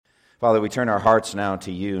Father, we turn our hearts now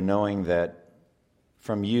to you, knowing that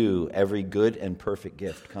from you every good and perfect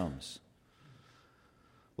gift comes.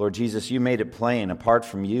 Lord Jesus, you made it plain, apart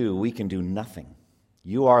from you, we can do nothing.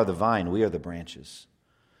 You are the vine, we are the branches.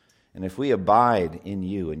 And if we abide in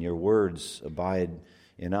you and your words abide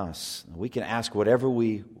in us, we can ask whatever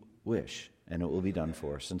we wish, and it will be done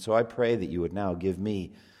for us. And so I pray that you would now give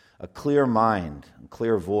me a clear mind, a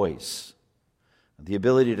clear voice, the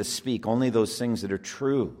ability to speak only those things that are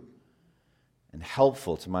true and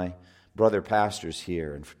helpful to my brother pastors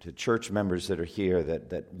here and to church members that are here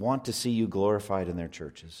that want to see you glorified in their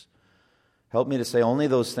churches. Help me to say only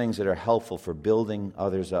those things that are helpful for building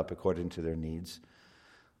others up according to their needs.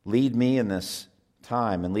 Lead me in this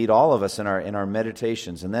time and lead all of us in our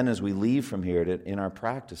meditations. And then as we leave from here in our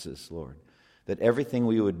practices, Lord, that everything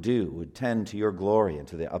we would do would tend to your glory and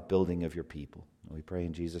to the upbuilding of your people. We pray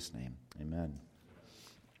in Jesus' name. Amen.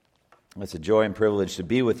 It's a joy and privilege to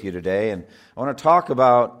be with you today. And I want to talk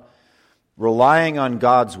about relying on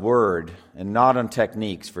God's Word and not on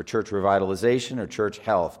techniques for church revitalization or church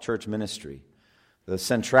health, church ministry. The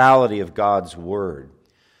centrality of God's Word.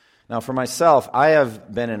 Now, for myself, I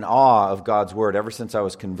have been in awe of God's Word ever since I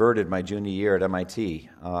was converted my junior year at MIT.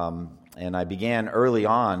 And I began early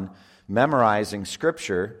on memorizing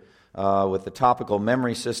Scripture with the topical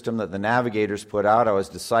memory system that the Navigators put out. I was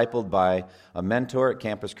discipled by a mentor at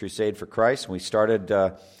Campus Crusade for Christ. We started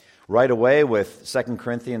right away with 2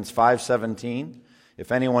 Corinthians 5:17.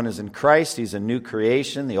 If anyone is in Christ, he's a new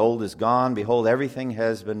creation. The old is gone. Behold, everything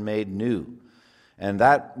has been made new. And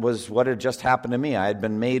that was what had just happened to me. I had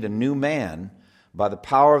been made a new man by the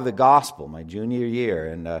power of the gospel my junior year.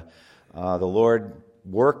 And the Lord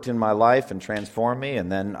worked in my life and transformed me,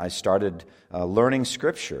 and then I started learning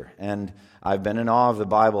Scripture. And I've been in awe of the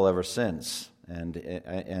Bible ever since, and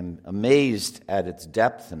am amazed at its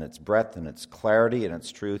depth and its breadth and its clarity and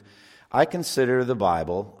its truth. I consider the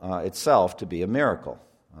Bible itself to be a miracle.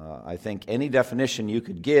 I think any definition you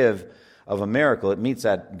could give of a miracle, it meets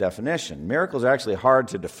that definition. Miracles are actually hard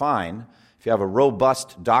to define. If you have a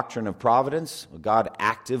robust doctrine of providence, God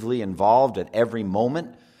actively involved at every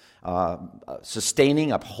moment,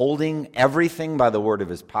 sustaining, upholding everything by the word of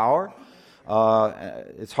his power,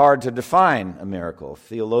 it's hard to define a miracle.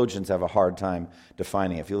 Theologians have a hard time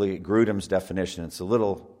defining it. If you look at Grudem's definition, it's a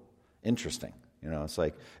little interesting. It's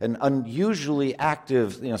like an unusually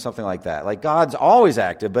active, something like that. Like God's always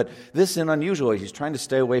active, but this is an unusual way. He's trying to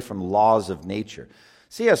stay away from laws of nature.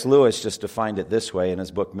 C.S. Lewis just defined it this way in his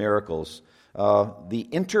book Miracles. The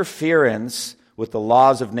interference with the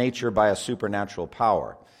laws of nature by a supernatural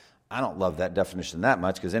power. I don't love that definition that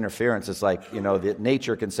much because interference is like, that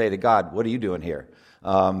nature can say to God, what are you doing here?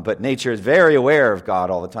 But nature is very aware of God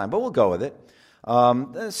all the time, but we'll go with it.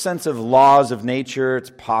 The sense of laws of nature, it's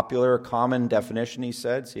popular, common definition, he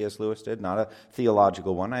said. C.S. Lewis did, not a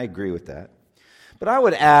theological one. I agree with that. But I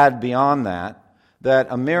would add beyond that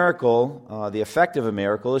a miracle, the effect of a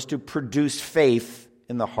miracle, is to produce faith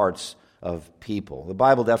in the hearts of people. The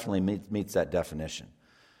Bible definitely meets that definition.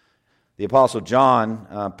 The Apostle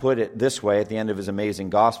John put it this way at the end of his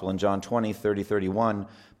amazing gospel in John 20, 30, 31,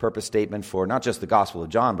 purpose statement for not just the Gospel of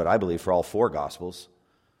John, but I believe for all four Gospels.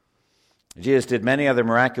 Jesus did many other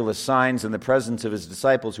miraculous signs in the presence of his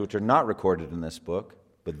disciples which are not recorded in this book,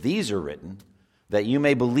 but these are written that you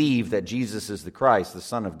may believe that Jesus is the Christ, the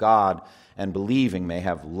Son of God, and believing may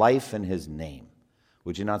have life in his name.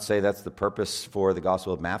 Would you not say that's the purpose for the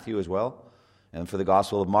Gospel of Matthew as well? And for the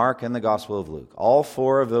Gospel of Mark and the Gospel of Luke. All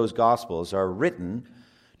four of those Gospels are written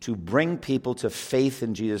to bring people to faith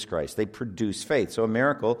in Jesus Christ. They produce faith. So a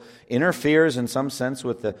miracle interferes in some sense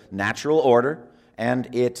with the natural order,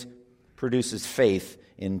 and it produces faith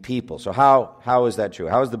in people. So how is that true?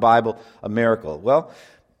 How is the Bible a miracle? Well,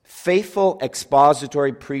 faithful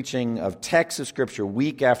expository preaching of texts of Scripture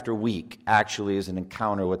week after week actually is an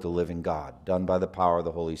encounter with the living God, done by the power of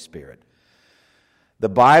the Holy Spirit. The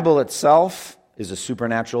Bible itself is a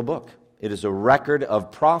supernatural book. It is a record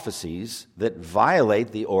of prophecies that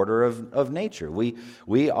violate the order of nature.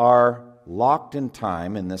 We are locked in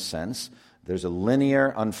time in this sense. There's a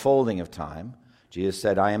linear unfolding of time. Jesus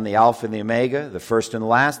said, I am the Alpha and the Omega, the first and the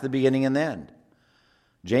last, the beginning and the end.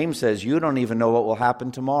 James says, you don't even know what will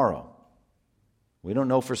happen tomorrow. We don't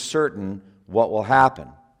know for certain what will happen.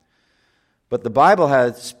 But the Bible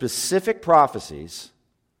has specific prophecies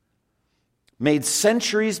made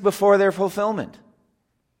centuries before their fulfillment.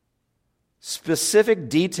 Specific,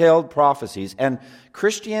 detailed prophecies. And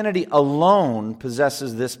Christianity alone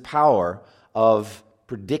possesses this power of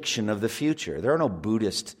prediction of the future. There are no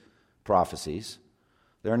Buddhist prophecies.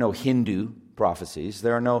 There are no Hindu prophecies.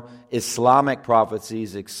 There are no Islamic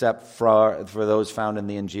prophecies except for those found in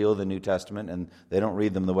the Injil, the New Testament, and they don't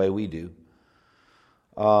read them the way we do.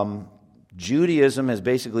 Judaism has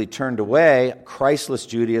basically turned away, Christless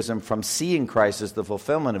Judaism, from seeing Christ as the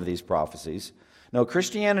fulfillment of these prophecies. No,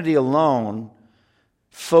 Christianity alone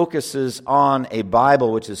focuses on a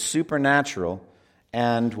Bible which is supernatural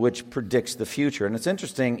and which predicts the future. And it's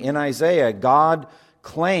interesting, in Isaiah, God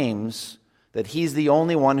claims that He's the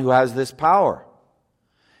only one who has this power.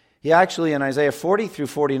 He actually, in Isaiah 40 through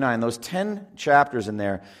 49, those 10 chapters in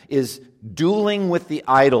there, is dueling with the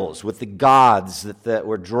idols, with the gods that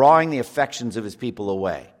were drawing the affections of His people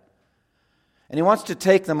away. And He wants to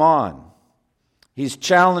take them on. He's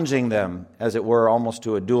challenging them, as it were, almost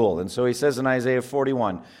to a duel. And so He says in Isaiah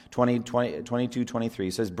 41, 22, 23,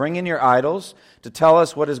 He says, "Bring in your idols to tell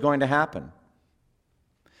us what is going to happen.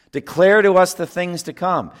 Declare to us the things to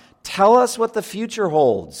come. Tell us what the future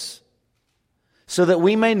holds, so that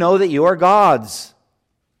we may know that you are gods.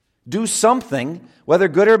 Do something, whether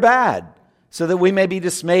good or bad, so that we may be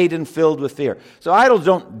dismayed and filled with fear." So idols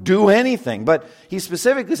don't do anything, but He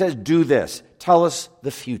specifically says, do this. Tell us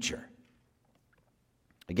the future.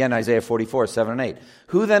 Again, Isaiah 44, 7 and 8.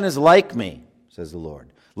 "Who then is like me, says the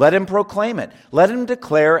Lord? Let him proclaim it. Let him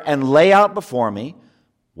declare and lay out before me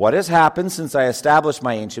what has happened since I established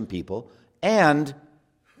my ancient people, and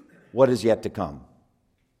what is yet to come.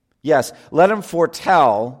 Yes, let him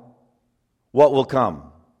foretell what will come.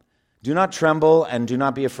 Do not tremble and do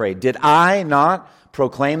not be afraid. Did I not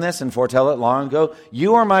proclaim this and foretell it long ago?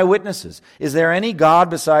 You are my witnesses. Is there any God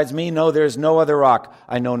besides me? No, there is no other rock.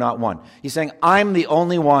 I know not one." He's saying, I'm the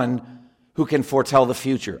only one who can foretell the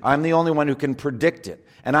future. I'm the only one who can predict it.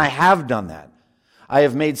 And I have done that. I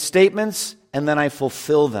have made statements and then I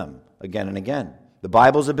fulfill them again and again. The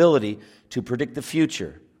Bible's ability to predict the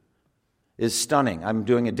future is stunning. I'm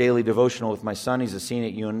doing a daily devotional with my son. He's a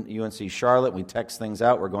senior at UNC Charlotte. We text things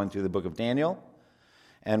out. We're going through the book of Daniel,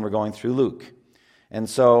 and we're going through Luke. And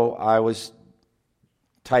so I was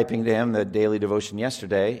typing to him the daily devotion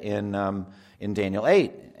yesterday in Daniel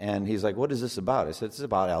 8. And he's like, "What is this about?" I said, "It's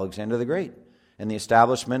about Alexander the Great and the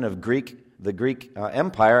establishment of the Greek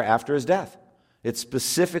Empire after his death. It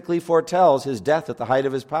specifically foretells his death at the height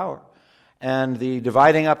of his power and the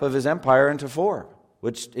dividing up of his empire into four,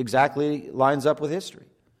 which exactly lines up with history."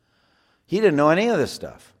 He didn't know any of this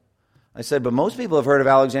stuff. I said, "But most people have heard of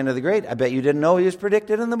Alexander the Great. I bet you didn't know he was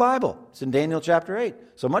predicted in the Bible. It's in Daniel chapter 8.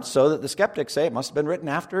 So much so that the skeptics say it must have been written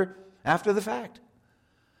after the fact.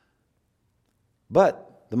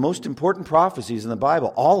 But the most important prophecies in the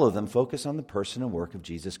Bible, all of them focus on the person and work of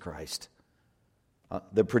Jesus Christ.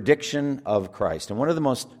 The prediction of Christ. And one of the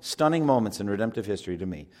most stunning moments in redemptive history to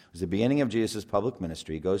me was the beginning of Jesus' public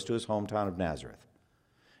ministry. He goes to his hometown of Nazareth.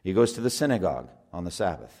 He goes to the synagogue on the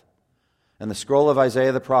Sabbath. And the scroll of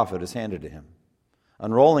Isaiah the prophet is handed to him.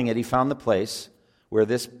 Unrolling it, he found the place where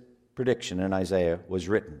this prediction in Isaiah was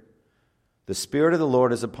written. "The Spirit of the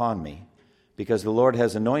Lord is upon me, because the Lord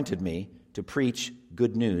has anointed me to preach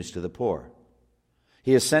good news to the poor.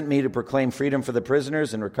 He has sent me to proclaim freedom for the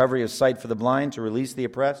prisoners and recovery of sight for the blind, to release the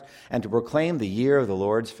oppressed, and to proclaim the year of the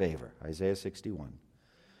Lord's favor." Isaiah 61.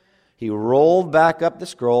 He rolled back up the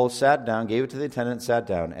scroll, sat down, gave it to the attendant, sat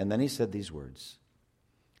down, and then he said these words: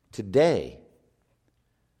 "Today,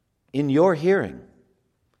 in your hearing,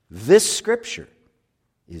 this scripture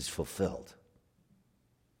is fulfilled."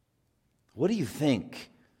 What do you think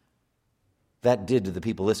that did to the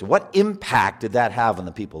people listening? What impact did that have on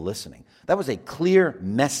the people listening? That was a clear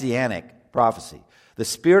messianic prophecy. The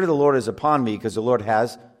Spirit of the Lord is upon me because the Lord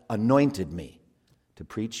has anointed me to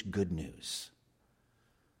preach good news.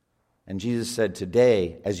 And Jesus said,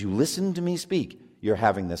 today, as you listen to me speak, you're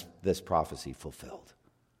having this prophecy fulfilled.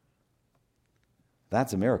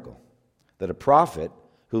 That's a miracle. That a prophet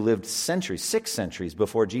who lived 6 centuries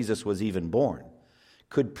before Jesus was even born,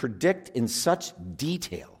 could predict in such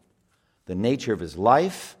detail the nature of his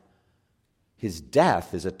life, his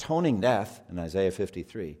death, his atoning death in Isaiah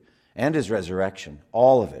 53, and his resurrection,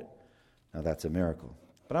 all of it. Now that's a miracle.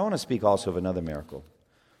 But I want to speak also of another miracle,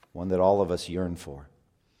 one that all of us yearn for.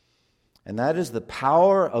 And that is the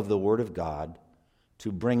power of the Word of God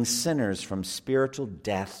to bring sinners from spiritual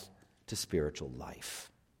death to spiritual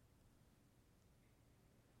life.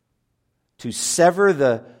 To sever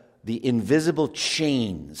the invisible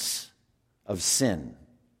chains of sin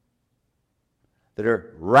that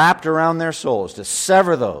are wrapped around their souls, to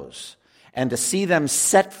sever those and to see them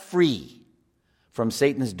set free from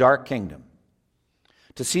Satan's dark kingdom,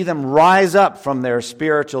 to see them rise up from their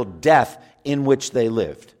spiritual death in which they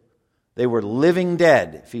lived. They were living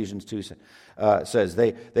dead, Ephesians 2 says. says.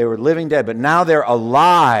 They were living dead, but now they're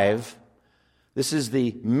alive. This is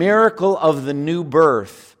the miracle of the new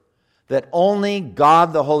birth that only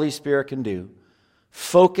God the Holy Spirit can do,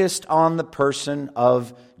 focused on the person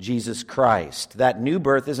of Jesus Christ. That new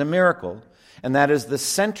birth is a miracle, and that is the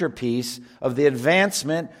centerpiece of the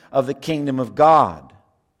advancement of the kingdom of God.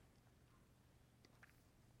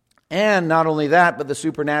 And not only that, but the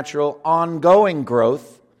supernatural ongoing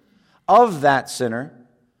growth of that sinner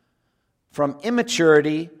from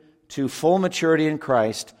immaturity to full maturity in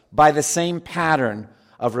Christ by the same pattern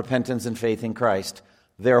of repentance and faith in Christ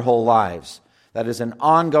their whole lives. That is an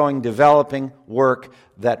ongoing, developing work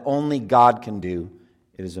that only God can do.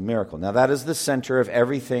 It is a miracle. Now, that is the center of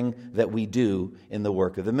everything that we do in the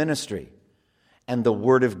work of the ministry. And the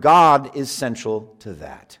Word of God is central to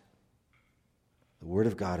that. The Word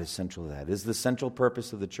of God is central to that. It is the central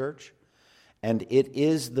purpose of the church, and it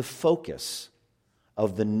is the focus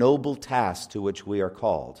of the noble task to which we are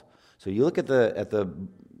called. So you look at the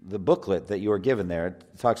booklet that you are given there.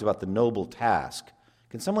 It talks about the noble task.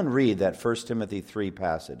 Can someone read that 1 Timothy 3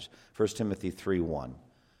 passage? 1 Timothy 3:1.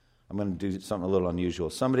 I'm going to do something a little unusual.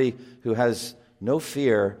 Somebody who has no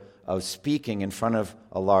fear of speaking in front of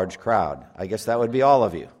a large crowd. I guess that would be all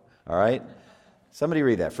of you. All right? Somebody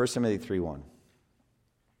read that. 1 Timothy 3:1.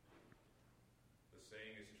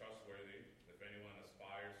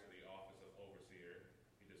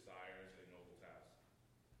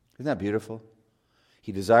 Isn't that beautiful?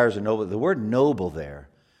 He desires a noble. The word noble there,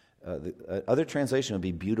 other translation would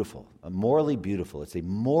be beautiful, morally beautiful. It's a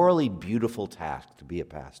morally beautiful task to be a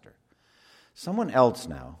pastor. Someone else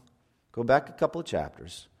now, go back a couple of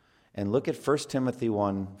chapters and look at 1 Timothy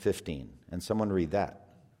 1:15, and someone read that.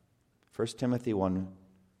 1 Timothy 1:15.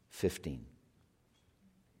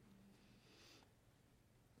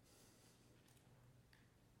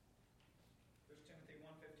 1 Timothy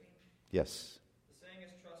 1:15? Yes.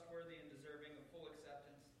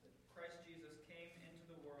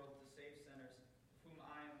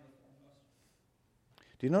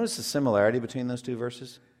 Do you notice the similarity between those two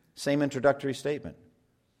verses? Same introductory statement.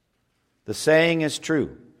 The saying is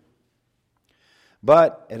true.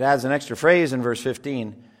 But it adds an extra phrase in verse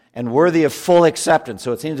 15, and worthy of full acceptance.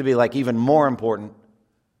 So it seems to be like even more important.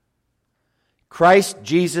 Christ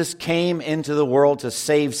Jesus came into the world to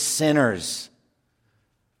save sinners,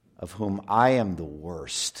 of whom I am the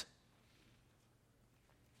worst.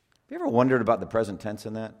 Have you ever wondered about the present tense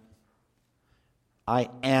in that? I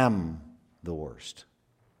am the worst.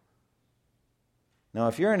 Now,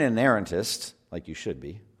 if you're an inerrantist, like you should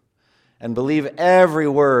be, and believe every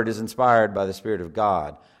word is inspired by the Spirit of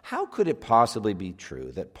God, how could it possibly be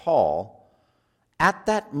true that Paul, at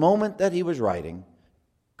that moment that he was writing,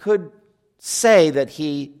 could say that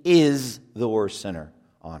he is the worst sinner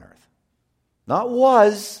on earth? Not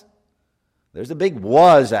was. There's a big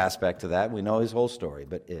was aspect to that. We know his whole story,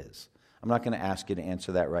 but is. I'm not going to ask you to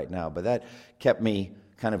answer that right now, but that kept me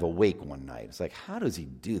kind of awake one night. It's like, how does he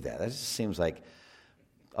do that? That just seems like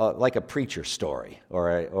a preacher story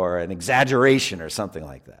or an exaggeration or something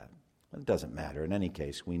like that. It doesn't matter. In any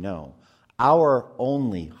case, we know our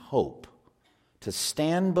only hope to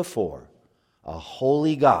stand before a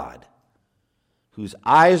holy God whose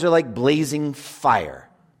eyes are like blazing fire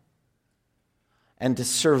and to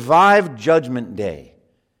survive Judgment Day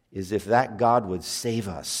is if that God would save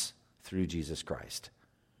us through Jesus Christ.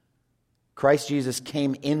 Christ Jesus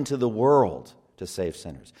came into the world to save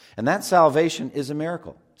sinners. And that salvation is a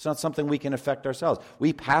miracle. It's not something we can effect ourselves.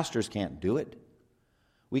 We pastors can't do it.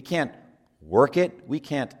 We can't work it. We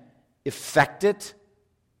can't effect it.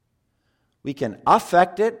 We can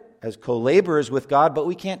affect it as co-laborers with God, but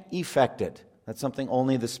we can't effect it. That's something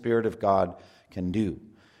only the Spirit of God can do.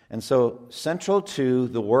 And so, central to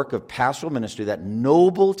the work of pastoral ministry, that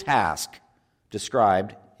noble task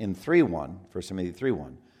described in 3:1, 1 Timothy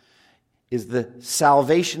 3:1, is the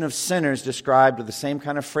salvation of sinners described with the same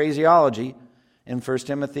kind of phraseology in 1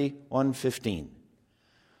 Timothy 1:15.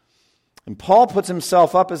 And Paul puts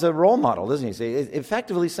himself up as a role model, doesn't he? He's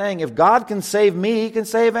effectively saying, if God can save me, he can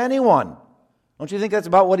save anyone. Don't you think that's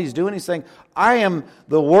about what he's doing? He's saying, I am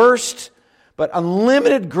the worst, but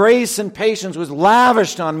unlimited grace and patience was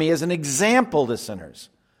lavished on me as an example to sinners.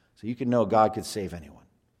 So you can know God could save anyone.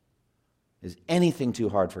 Is anything too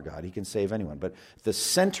hard for God? He can save anyone. But the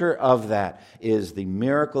center of that is the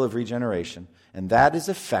miracle of regeneration, and that is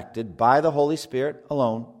effected by the Holy Spirit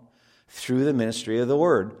alone, through the ministry of the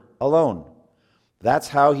Word alone. That's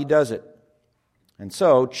how he does it. And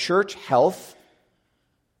so, church health,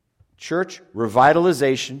 church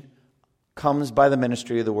revitalization comes by the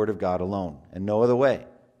ministry of the Word of God alone, and no other way.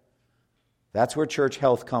 That's where church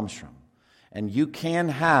health comes from. And you can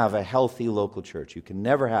have a healthy local church. You can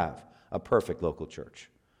never have a perfect local church.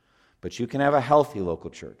 But you can have a healthy local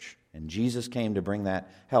church. And Jesus came to bring that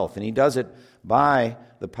health. And he does it by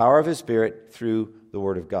the power of his Spirit through the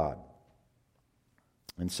Word of God.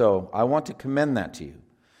 And so I want to commend that to you.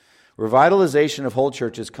 Revitalization of whole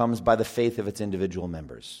churches comes by the faith of its individual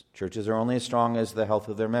members. Churches are only as strong as the health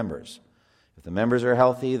of their members. If the members are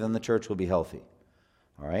healthy, then the church will be healthy.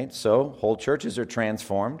 All right, so whole churches are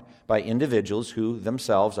transformed by individuals who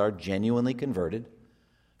themselves are genuinely converted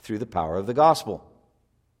through the power of the gospel.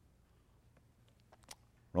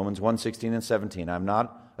 Romans 1:16 and 17. I'm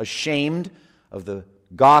not ashamed of the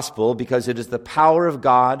gospel because it is the power of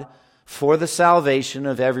God for the salvation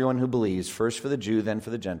of everyone who believes, first for the Jew, then for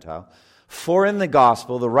the Gentile. For in the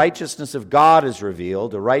gospel, the righteousness of God is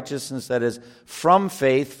revealed, a righteousness that is from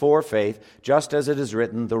faith for faith, just as it is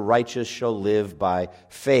written, the righteous shall live by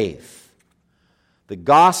faith. The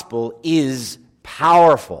gospel is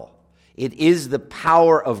powerful. It is the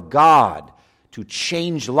power of God to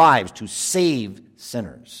change lives, to save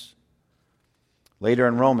sinners. Later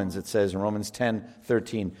in Romans, it says in Romans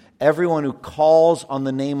 10:13, everyone who calls on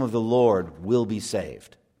the name of the Lord will be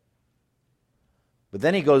saved. But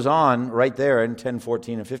then he goes on right there in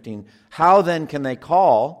 10:14 and 15, how then can they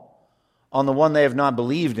call on the one they have not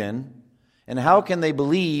believed in? And how can they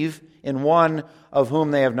believe in one of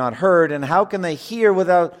whom they have not heard? And how can they hear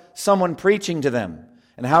without someone preaching to them?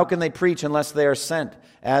 And how can they preach unless they are sent?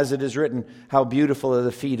 As it is written, how beautiful are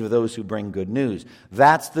the feet of those who bring good news.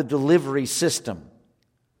 That's the delivery system.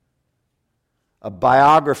 A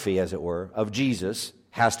biography, as it were, of Jesus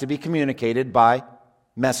has to be communicated by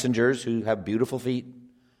messengers who have beautiful feet,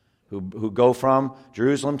 who go from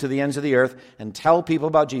Jerusalem to the ends of the earth and tell people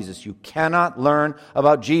about Jesus. You cannot learn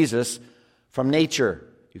about Jesus from nature.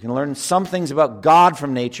 You can learn some things about God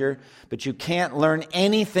from nature, but you can't learn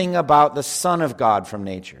anything about the Son of God from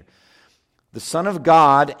nature. The Son of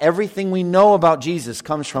God, everything we know about Jesus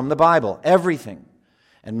comes from the Bible, everything.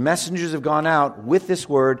 And messengers have gone out with this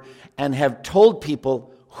word and have told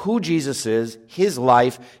people who Jesus is, his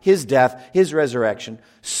life, his death, his resurrection,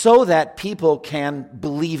 so that people can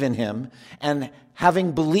believe in him, and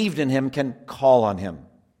having believed in him can call on him.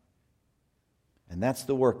 And that's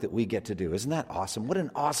the work that we get to do. Isn't that awesome? What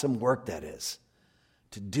an awesome work that is,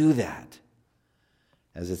 to do that.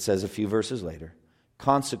 As it says a few verses later,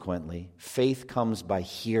 consequently, faith comes by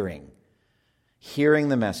hearing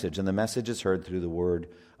the message, and the message is heard through the word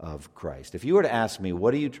of Christ. If you were to ask me,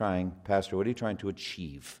 Pastor, what are you trying to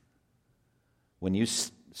achieve when you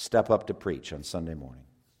step up to preach on Sunday morning?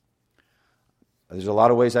 There's a lot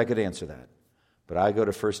of ways I could answer that, but I go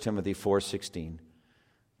to 1 Timothy 4:16.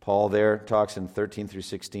 Paul there talks in 13 through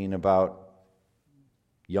 16 about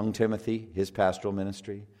young Timothy, his pastoral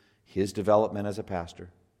ministry, his development as a pastor.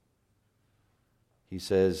 He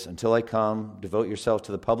says, until I come, devote yourself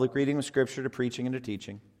to the public reading of Scripture, to preaching and to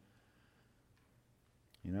teaching.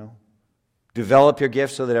 Develop your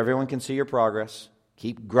gifts so that everyone can see your progress.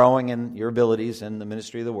 Keep growing in your abilities in the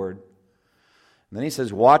ministry of the Word. And then he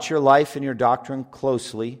says, watch your life and your doctrine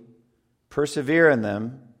closely. Persevere in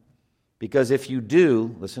them, because if you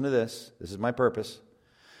do, listen to this is my purpose,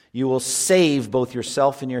 you will save both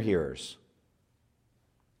yourself and your hearers.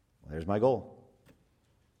 Well, there's my goal.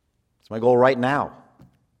 It's my goal right now.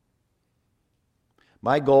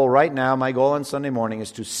 My goal right now, my goal on Sunday morning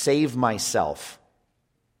is to save myself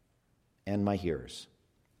and my hearers.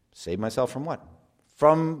 Save myself from what?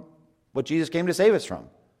 From what Jesus came to save us from.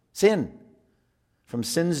 Sin.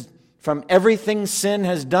 From everything sin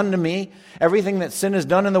has done to me, everything that sin has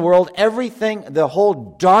done in the world, everything, the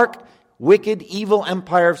whole dark, wicked, evil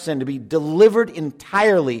empire of sin, to be delivered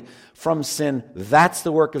entirely from sin. That's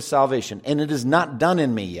the work of salvation. And it is not done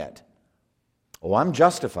in me yet. Oh, I'm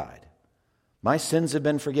justified. My sins have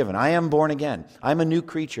been forgiven. I am born again. I'm a new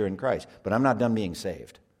creature in Christ, but I'm not done being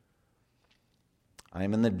saved. I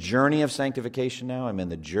am in the journey of sanctification now. I'm in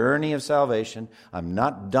the journey of salvation. I'm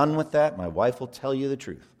not done with that. My wife will tell you the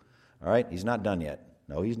truth. All right? He's not done yet.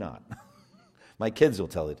 No, he's not. My kids will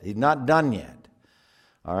tell you. He's not done yet.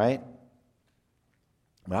 All right?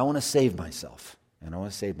 But I want to save myself, and I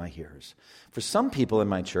want to save my hearers. For some people in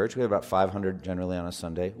my church, we have about 500 generally on a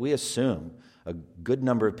Sunday, we assume a good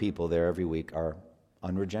number of people there every week are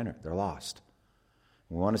unregenerate. They're lost.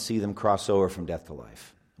 We want to see them cross over from death to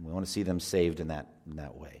life. We want to see them saved in that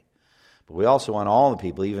way. But we also want all the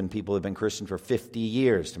people, even people who have been Christian for 50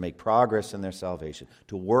 years, to make progress in their salvation,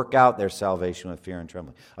 to work out their salvation with fear and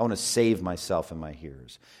trembling. I want to save myself and my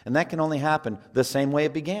hearers. And that can only happen the same way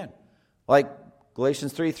it began. Like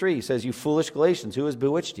Galatians 3:3 says, you foolish Galatians, who has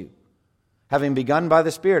bewitched you? Having begun by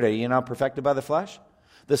the Spirit, are you now perfected by the flesh?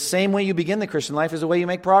 The same way you begin the Christian life is the way you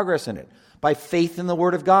make progress in it. By faith in the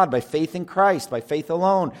Word of God, by faith in Christ, by faith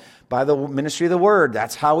alone, by the ministry of the Word.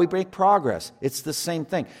 That's how we make progress. It's the same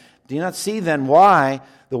thing. Do you not see then why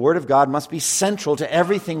the Word of God must be central to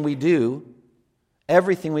everything we do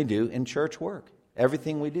in church work?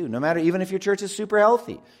 Everything we do. No matter, even if your church is super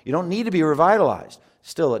healthy, you don't need to be revitalized.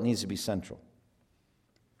 Still, it needs to be central.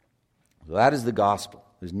 So that is the gospel.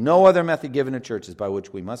 There's no other method given to churches by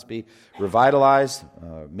which we must be revitalized,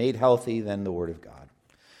 made healthy than the Word of God.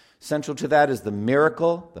 Central to that is the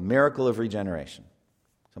miracle of regeneration,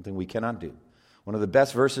 something we cannot do. One of the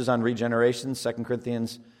best verses on regeneration, 2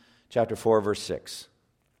 Corinthians chapter 4, verse 6.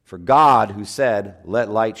 For God, who said,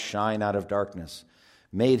 "Let light shine out of darkness,"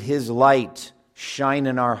 made His light shine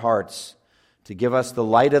in our hearts to give us the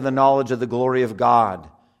light of the knowledge of the glory of God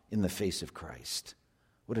in the face of Christ.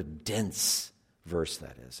 What a dense verse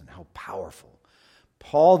that is, and how powerful.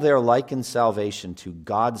 Paul there likens salvation to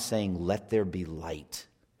God saying, "Let there be light,"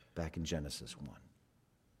 back in Genesis 1.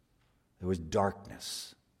 There was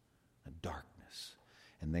darkness, a darkness.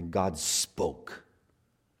 And then God spoke.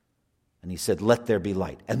 And He said, "Let there be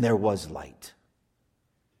light." And there was light.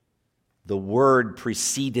 The Word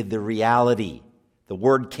preceded the reality. The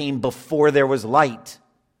Word came before there was light.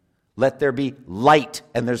 Let there be light,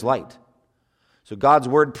 and there's light. So God's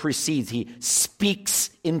Word precedes. He speaks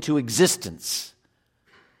into existence.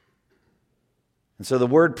 And so the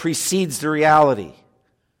Word precedes the reality.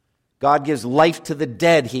 God gives life to the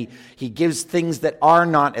dead. He gives things that are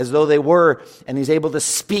not as though they were, and He's able to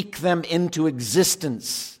speak them into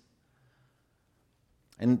existence.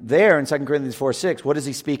 And there in 2 Corinthians 4:6, what is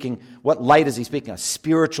He speaking? What light is He speaking? A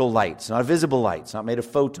spiritual light. It's not a visible light. It's not made of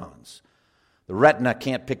photons. The retina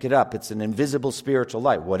can't pick it up. It's an invisible spiritual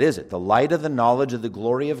light. What is it? The light of the knowledge of the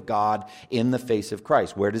glory of God in the face of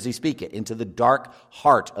Christ. Where does He speak it? Into the dark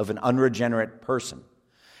heart of an unregenerate person.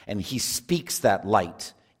 And He speaks that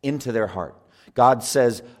light into their heart. God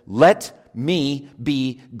says, "Let me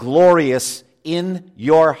be glorious in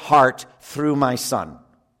your heart through my Son,"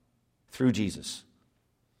 through Jesus.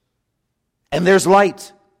 And there's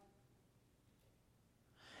light.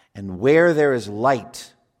 And where there is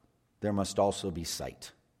light, there must also be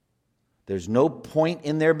sight. There's no point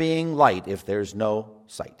in there being light if there's no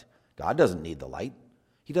sight. God doesn't need the light.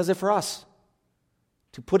 He does it for us,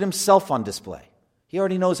 to put Himself on display. He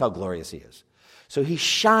already knows how glorious He is. So He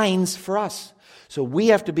shines for us. So we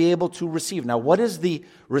have to be able to receive. Now, what is the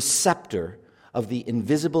receptor of the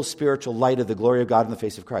invisible spiritual light of the glory of God in the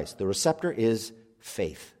face of Christ? The receptor is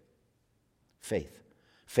faith. Faith.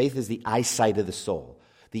 Faith is the eyesight of the soul.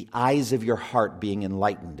 The eyes of your heart being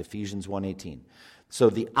enlightened, Ephesians 1:18. So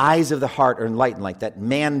the eyes of the heart are enlightened, like that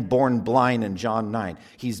man born blind in John 9.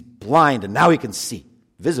 He's blind and now he can see.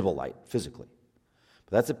 Visible light, physically.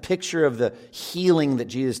 But that's a picture of the healing that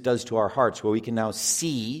Jesus does to our hearts, where we can now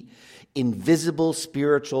see invisible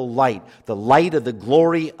spiritual light, the light of the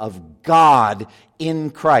glory of God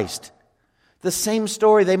in Christ. The same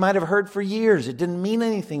story they might have heard for years. It didn't mean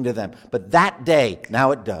anything to them. But that day,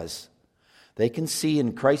 now it does. They can see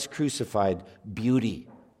in Christ crucified beauty,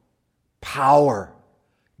 power,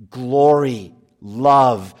 glory,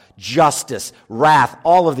 love, justice, wrath.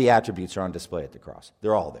 All of the attributes are on display at the cross.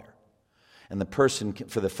 They're all there. And the person,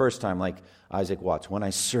 for the first time, like Isaac Watts, when I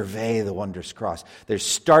survey the wondrous cross, they're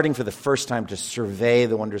starting for the first time to survey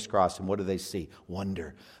the wondrous cross. And what do they see?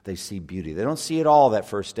 Wonder. They see beauty. They don't see it all that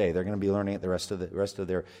first day. They're going to be learning it the rest of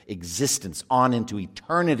their existence. On into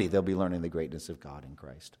eternity, they'll be learning the greatness of God in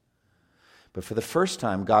Christ. But for the first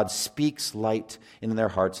time, God speaks light into their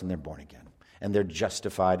hearts, and they're born again. And they're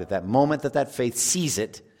justified at that moment that faith sees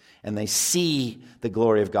it, and they see the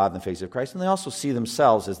glory of God in the face of Christ. And they also see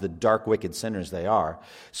themselves as the dark, wicked sinners they are.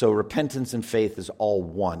 So repentance and faith is all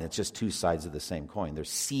one. It's just two sides of the same coin. They're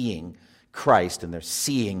seeing Christ, and they're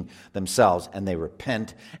seeing themselves, and they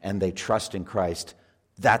repent, and they trust in Christ.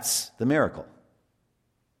 That's the miracle.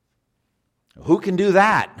 Who can do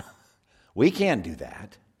that? We can't do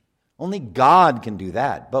that. Only God can do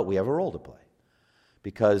that, but we have a role to play.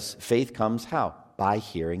 Because faith comes how? By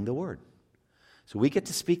hearing the Word. So we get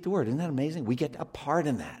to speak the Word. Isn't that amazing? We get a part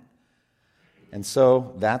in that. And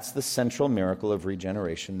so that's the central miracle of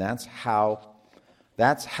regeneration. That's how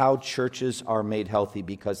churches are made healthy,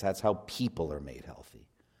 because that's how people are made healthy.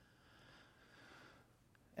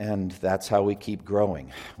 And that's how we keep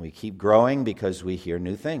growing. We keep growing because we hear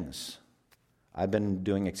new things. I've been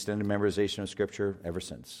doing extended memorization of Scripture ever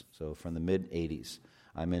since. So from the mid-'80s.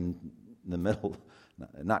 I'm in the middle,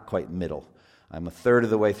 not quite middle. I'm a third of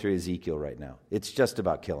the way through Ezekiel right now. It's just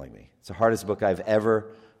about killing me. It's the hardest book I've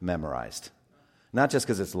ever memorized. Not just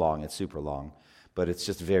because it's long, it's super long, But it's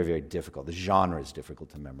just very, very difficult. The genre is difficult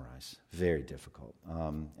to memorize. Very difficult.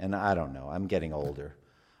 And I don't know. I'm getting older.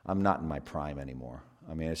 I'm not in my prime anymore.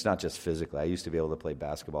 I mean, it's not just physically. I used to be able to play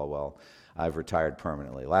basketball well. I've retired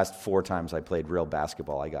permanently. Last 4 times I played real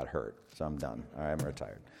basketball, I got hurt. So I'm done. All right, I'm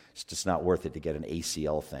retired. It's just not worth it to get an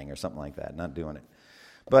ACL thing or something like that. Not doing it.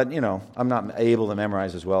 But, I'm not able to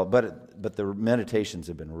memorize as well. But the meditations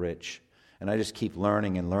have been rich. And I just keep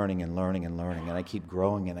learning and learning and learning and learning. And I keep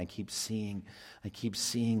growing and I keep seeing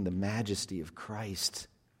the majesty of Christ.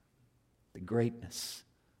 The greatness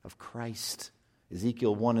of Christ.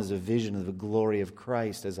 Ezekiel 1 is a vision of the glory of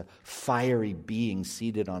Christ as a fiery being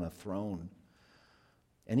seated on a throne.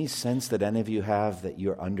 Any sense that any of you have that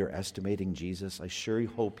you're underestimating Jesus? I sure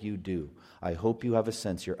hope you do. I hope you have a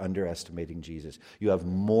sense you're underestimating Jesus. You have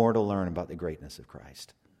more to learn about the greatness of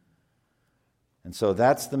Christ. And so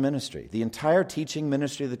that's the ministry. The entire teaching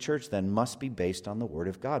ministry of the church then must be based on the Word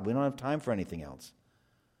of God. We don't have time for anything else.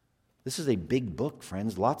 This is a big book,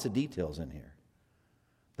 friends. Lots of details in here.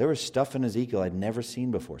 There was stuff in Ezekiel I'd never seen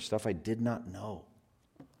before, stuff I did not know.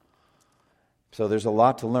 So there's a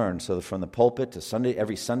lot to learn. So from the pulpit to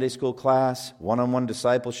every Sunday school class, one-on-one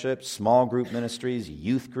discipleship, small group ministries,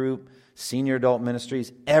 youth group, senior adult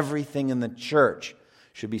ministries, everything in the church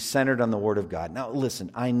should be centered on the Word of God. Now listen,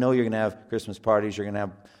 I know you're going to have Christmas parties, you're going to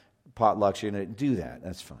have potlucks, you're going to do that.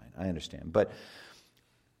 That's fine, I understand. But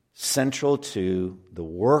central to the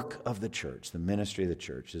work of the church, the ministry of the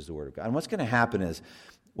church, is the Word of God. And what's going to happen is,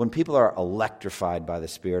 when people are electrified by the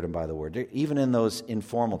Spirit and by the Word, even in those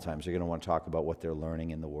informal times, they're going to want to talk about what they're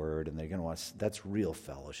learning in the Word, and they're going to want that's real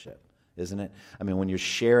fellowship, isn't it? I mean, when you're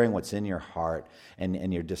sharing what's in your heart,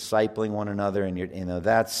 and you're discipling one another, and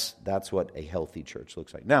that's what a healthy church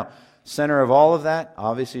looks like. Now, center of all of that,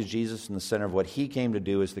 obviously, is Jesus, and the center of what He came to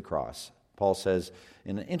do is the cross. Paul says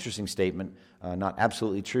in an interesting statement, not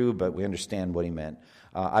absolutely true, but we understand what he meant.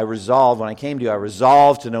 When I came to you, I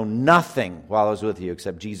resolved to know nothing while I was with you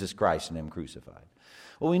except Jesus Christ and Him crucified.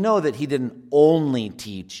 Well, we know that he didn't only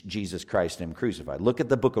teach Jesus Christ and Him crucified. Look at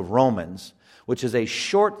the book of Romans, which is a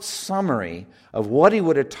short summary of what he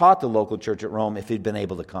would have taught the local church at Rome if he'd been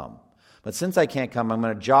able to come. But since I can't come, I'm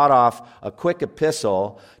going to jot off a quick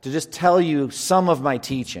epistle to just tell you some of my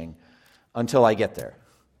teaching until I get there.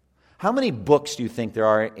 How many books do you think there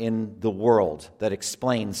are in the world that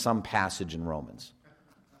explain some passage in Romans?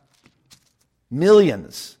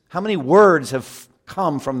 Millions. How many words have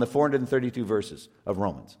come from the 432 verses of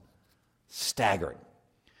Romans? Staggering.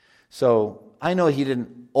 So I know he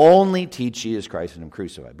didn't only teach Jesus Christ and Him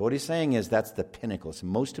crucified, but what he's saying is that's the pinnacle. It's the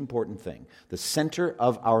most important thing. The center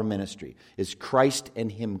of our ministry is Christ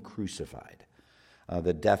and Him crucified,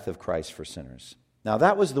 the death of Christ for sinners. Now,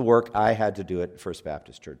 that was the work I had to do at First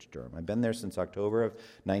Baptist Church, Durham. I've been there since October of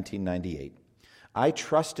 1998. I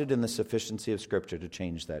trusted in the sufficiency of Scripture to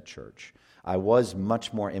change that church. I was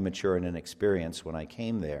much more immature and inexperienced when I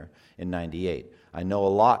came there in 98. I know a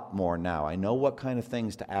lot more now. I know what kind of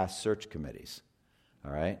things to ask search committees.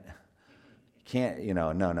 All right?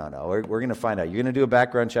 No. We're going to find out. You're going to do a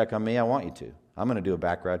background check on me? I want you to. I'm going to do a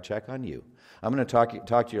background check on you. I'm going to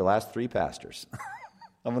talk to your last 3 pastors.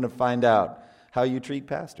 I'm going to find out how you treat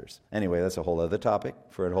pastors. Anyway, that's a whole other topic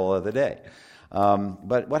for a whole other day.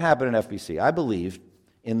 But what happened in FBC? I believed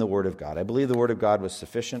in the Word of God. I believe the Word of God was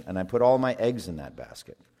sufficient, and I put all my eggs in that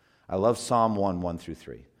basket. I love Psalm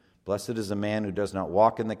 1:1-3. Blessed is the man who does not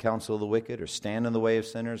walk in the counsel of the wicked, or stand in the way of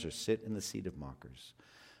sinners, or sit in the seat of mockers.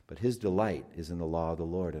 But his delight is in the law of the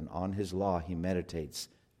Lord, and on His law he meditates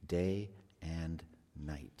day and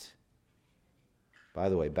night. By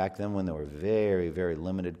the way, back then when there were very, very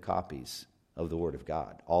limited copies of the Word of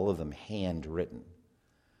God, all of them handwritten,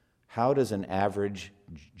 how does an average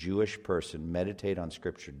Jewish person meditate on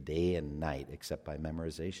Scripture day and night except by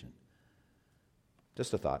memorization?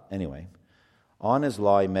 Just a thought. Anyway, on His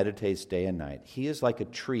law he meditates day and night. He is like a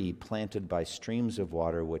tree planted by streams of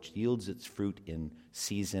water, which yields its fruit in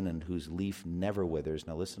season and whose leaf never withers.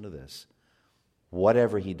 Now listen to this.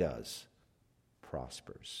 Whatever he does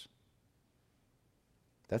prospers.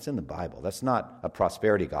 That's in the Bible. That's not a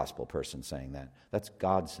prosperity gospel person saying that. That's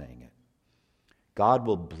God saying it. God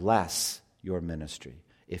will bless your ministry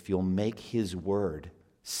if you'll make His Word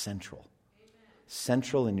central. Amen.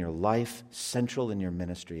 Central in your life, central in your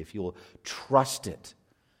ministry. If you will trust it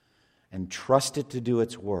and trust it to do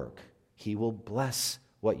its work, He will bless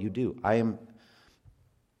what you do.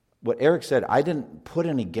 What Eric said, I didn't put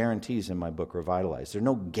any guarantees in my book, Revitalize. There are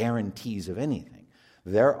no guarantees of anything.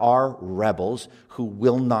 There are rebels who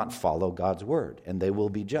will not follow God's word, and they will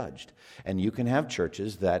be judged. And you can have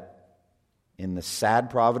churches that In the sad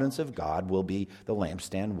providence of God, the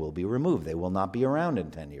lampstand will be removed. They will not be around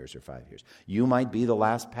in 10 years or 5 years. You might be the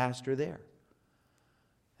last pastor there.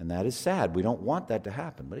 And that is sad. We don't want that to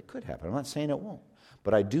happen, but it could happen. I'm not saying it won't.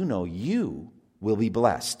 But I do know you will be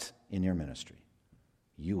blessed in your ministry.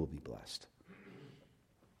 You will be blessed.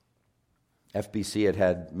 FBC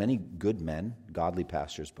had many good men, godly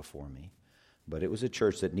pastors before me, but it was a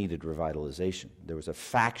church that needed revitalization. There was a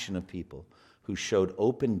faction of people who showed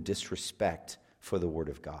open disrespect for the Word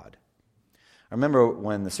of God. I remember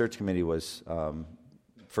when the search committee was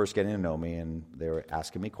first getting to know me, and they were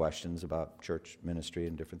asking me questions about church ministry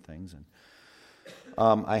and different things. And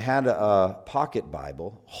I had a pocket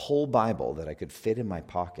Bible, whole Bible, that I could fit in my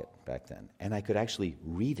pocket back then, and I could actually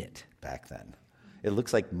read it back then. It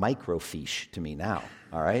looks like microfiche to me now,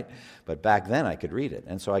 all right? But back then I could read it.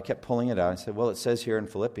 And so I kept pulling it out. I said, well, it says here in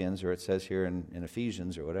Philippians, or it says here in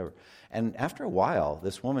Ephesians, or whatever. And after a while,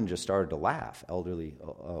 this woman just started to laugh, elderly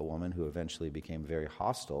woman who eventually became very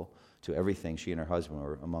hostile to everything. She and her husband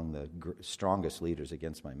were among the strongest leaders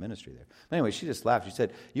against my ministry there. But anyway, she just laughed. She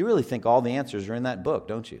said, you really think all the answers are in that book,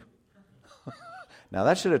 don't you? Now,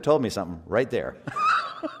 that should have told me something right there.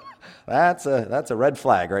 That's a red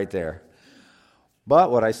flag right there.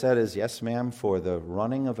 But what I said is, yes, ma'am, for the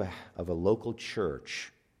running of a local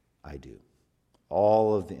church, I do.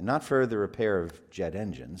 Not for the repair of jet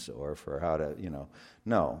engines or for how to,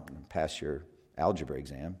 no, pass your algebra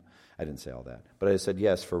exam. I didn't say all that. But I said,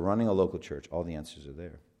 yes, for running a local church, all the answers are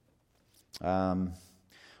there.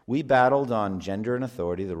 We battled on gender and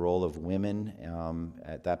authority, the role of women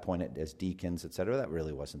at that point as deacons, etc. That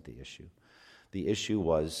really wasn't the issue. The issue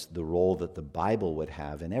was the role that the Bible would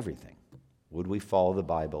have in everything. Would we follow the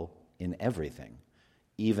Bible in everything,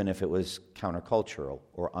 even if it was countercultural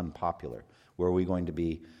or unpopular? Were we going to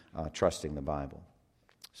be trusting the Bible?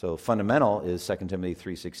 So fundamental is 2 Timothy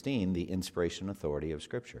 3:16, the inspiration and authority of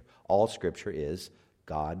Scripture. All Scripture is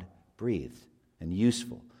God-breathed and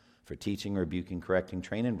useful for teaching, rebuking, correcting,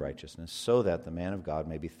 training in righteousness, so that the man of God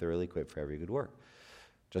may be thoroughly equipped for every good work.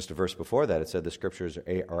 Just a verse before that, it said the Scriptures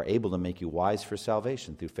are able to make you wise for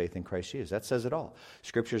salvation through faith in Christ Jesus. That says it all.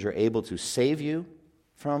 Scriptures are able to save you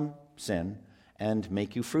from sin and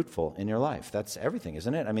make you fruitful in your life. That's everything,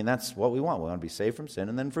 isn't it? I mean, that's what we want. We want to be saved from sin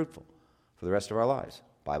and then fruitful for the rest of our lives.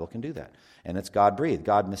 The Bible can do that. And it's God-breathed.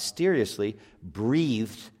 God mysteriously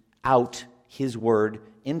breathed out His Word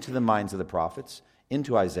into the minds of the prophets,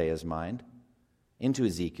 into Isaiah's mind, into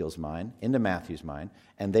Ezekiel's mind, into Matthew's mind,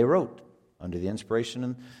 and they wrote under the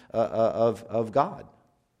inspiration of God.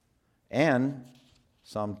 And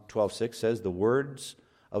Psalm 12:6 says, the words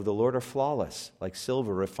of the Lord are flawless, like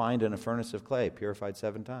silver refined in a furnace of clay, purified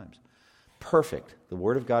 7 times. Perfect. The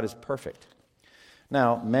Word of God is perfect.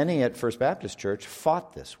 Now, many at First Baptist Church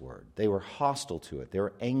fought this Word. They were hostile to it. They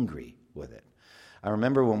were angry with it. I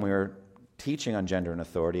remember when we were teaching on gender and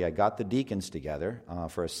authority, I got the deacons together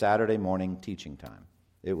for a Saturday morning teaching time.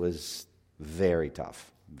 It was very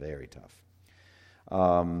tough, very tough.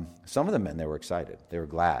 Some of the men, they were excited. They were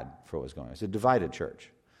glad for what was going on. It's a divided church.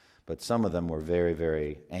 But some of them were very,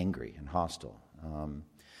 very angry and hostile.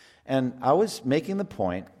 And I was making the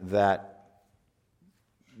point that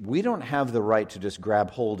we don't have the right to just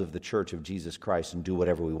grab hold of the church of Jesus Christ and do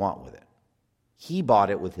whatever we want with it. He bought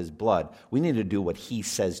it with His blood. We need to do what He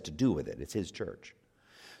says to do with it. It's His church.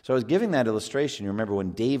 So I was giving that illustration. You remember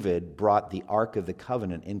when David brought the Ark of the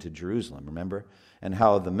Covenant into Jerusalem, remember? And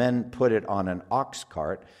how the men put it on an ox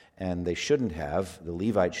cart, and they shouldn't have. The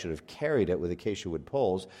Levites should have carried it with acacia wood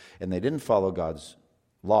poles, and they didn't follow God's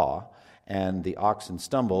law, and the oxen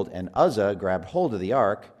stumbled, and Uzzah grabbed hold of the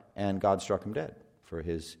ark, and God struck him dead for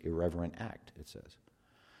his irreverent act, it says.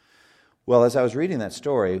 Well, as I was reading that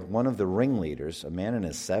story, one of the ringleaders, a man in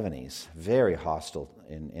his 70s, very hostile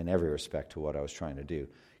in every respect to what I was trying to do,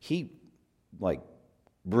 he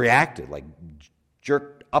reacted,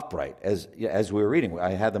 jerked upright as we were reading.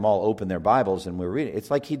 I had them all open their Bibles and we were reading. It's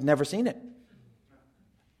like he'd never seen it.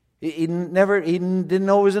 He didn't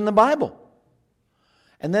know it was in the Bible.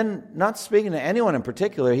 And then, not speaking to anyone in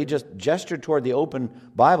particular, he just gestured toward the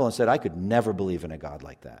open Bible and said, I could never believe in a God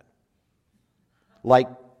like that. Like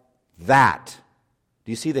that.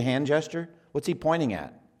 Do you see the hand gesture? What's he pointing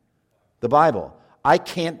at? The Bible. I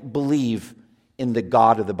can't believe in the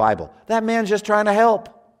God of the Bible. That man's just trying to help.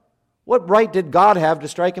 What right did God have to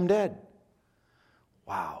strike him dead?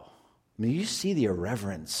 Wow. I mean, you see the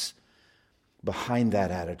irreverence behind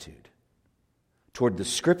that attitude toward the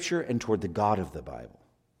Scripture and toward the God of the Bible.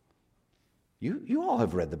 You all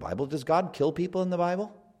have read the Bible. Does God kill people in the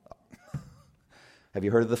Bible? Have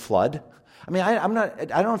you heard of the flood? I mean,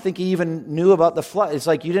 I don't think he even knew about the flood. It's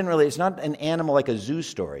like it's not an animal like a zoo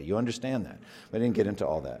story. You understand that. I didn't get into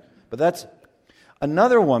all that. But that's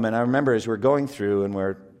another woman I remember as we're going through and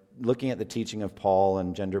we're looking at the teaching of Paul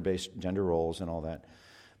and gender roles and all that.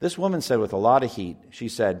 This woman said with a lot of heat, she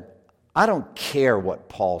said, I don't care what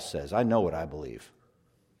Paul says. I know what I believe.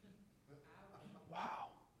 Wow.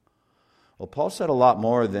 Well, Paul said a lot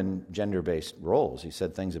more than gender-based roles. He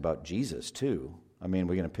said things about Jesus, too. I mean,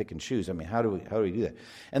 we're going to pick and choose. I mean, how do we do that?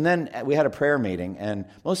 And then we had a prayer meeting, and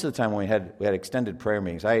most of the time when we had extended prayer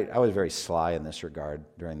meetings, I was very sly in this regard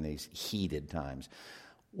during these heated times.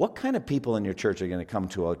 What kind of people in your church are going to come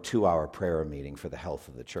to a 2-hour prayer meeting for the health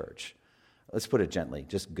of the church? Let's put it gently,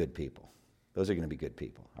 just good people. Those are going to be good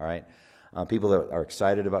people, all right? People that are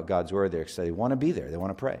excited about God's word, they're excited, they want to be there, they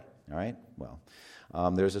want to pray, all right? Well,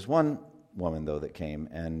 there's this one woman, though, that came,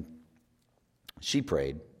 and she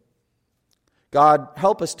prayed, God,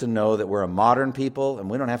 help us to know that we're a modern people and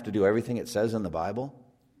we don't have to do everything it says in the Bible.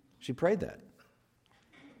 She prayed that.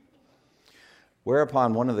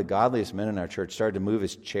 Whereupon one of the godliest men in our church started to move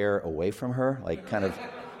his chair away from her, like kind of,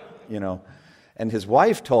 and his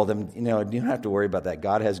wife told him, you don't have to worry about that.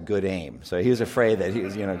 God has good aim. So he was afraid that he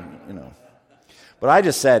was, But I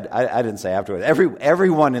just said, I didn't say afterwards,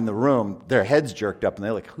 everyone in the room, their heads jerked up and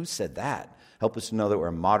they're like, who said that? Help us to know that we're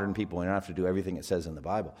modern people and we don't have to do everything it says in the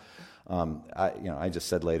Bible. I just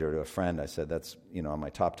said later to a friend, I said, that's, on my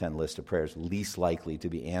top 10 list of prayers, least likely to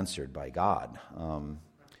be answered by God.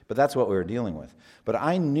 But that's what we were dealing with. But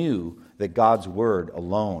I knew that God's word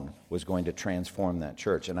alone was going to transform that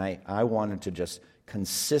church. And I wanted to just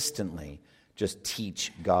consistently just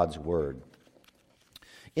teach God's word.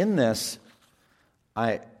 In this,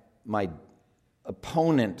 my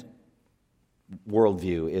opponent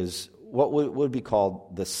worldview is what would be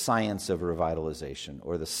called the science of revitalization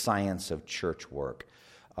or the science of church work.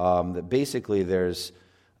 That basically there's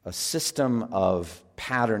a system of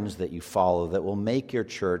patterns that you follow that will make your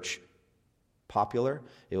church popular.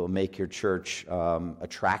 It will make your church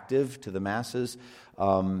attractive to the masses.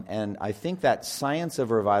 And I think that science of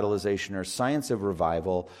revitalization or science of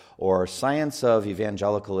revival or science of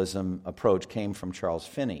evangelicalism approach came from Charles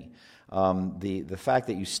Finney. The fact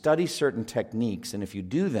that you study certain techniques, and if you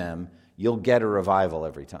do them, you'll get a revival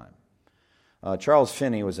every time. Charles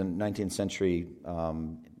Finney was a 19th century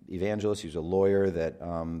evangelist. He was a lawyer that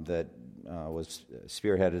was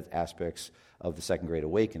spearheaded aspects of the Second Great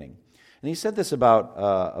Awakening. And he said this about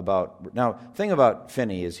now, the thing about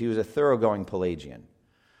Finney is he was a thoroughgoing Pelagian.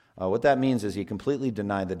 What that means is he completely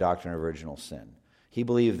denied the doctrine of original sin. He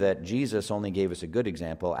believed that Jesus only gave us a good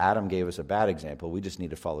example. Adam gave us a bad example. We just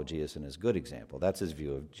need to follow Jesus in his good example. That's his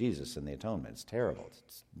view of Jesus and the atonement. It's terrible.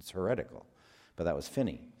 It's heretical. But that was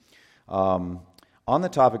Finney. On the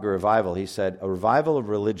topic of revival, he said, a revival of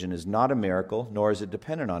religion is not a miracle, nor is it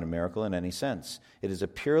dependent on a miracle in any sense. It is a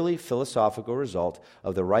purely philosophical result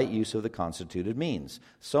of the right use of the constituted means,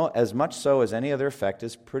 so as much so as any other effect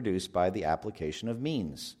is produced by the application of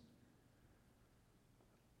means.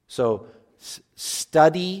 So,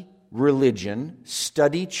 study religion,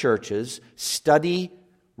 study churches, study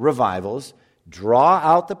revivals, draw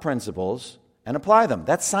out the principles, and apply them.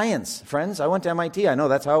 That's science, friends. I went to MIT. I know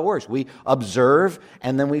that's how it works. We observe,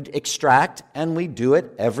 and then we extract, and we do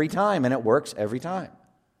it every time, and it works every time.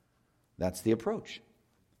 That's the approach.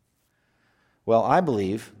 Well, I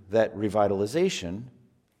believe that revitalization,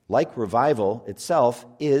 like revival itself,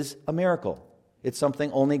 is a miracle. It's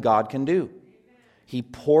something only God can do. He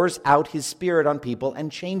pours out His Spirit on people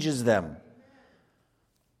and changes them.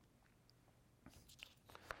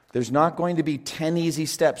 There's not going to be 10 easy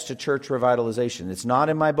steps to church revitalization. It's not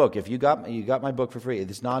in my book. If you got my book for free,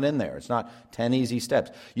 it's not in there. It's not 10 easy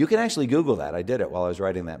steps. You can actually Google that. I did it while I was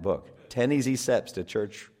writing that book. 10 easy steps to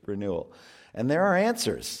church renewal. And there are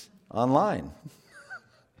answers online.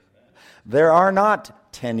 There are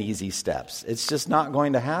not 10 easy steps. It's just not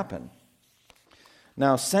going to happen.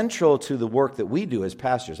 Now, central to the work that we do as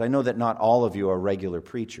pastors, I know that not all of you are regular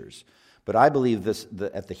preachers, but I believe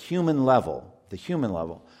at the human level,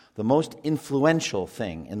 the most influential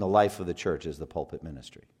thing in the life of the church is the pulpit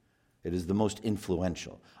ministry. It is the most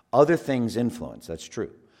influential. Other things influence, that's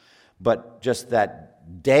true. But just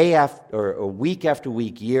that day after, or week after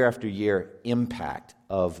week, year after year impact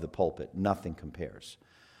of the pulpit, nothing compares.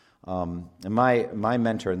 And my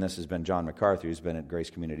mentor in this has been John MacArthur, who's been at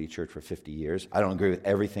Grace Community Church for 50 years. I don't agree with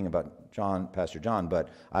everything about Pastor John, but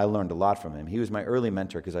I learned a lot from him. He was my early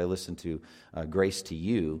mentor because I listened to Grace to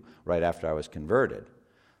You right after I was converted.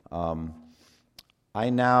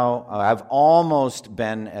 I've almost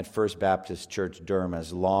been at First Baptist Church Durham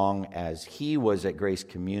as long as he was at Grace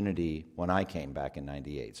Community when I came back in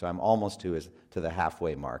 98. So I'm almost to the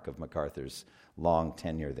halfway mark of MacArthur's long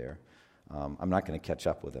tenure there. I'm not going to catch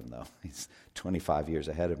up with him, though. He's 25 years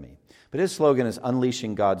ahead of me. But his slogan is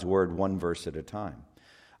unleashing God's Word one verse at a time.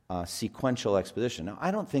 Sequential exposition. Now,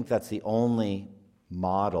 I don't think that's the only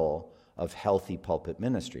model of healthy pulpit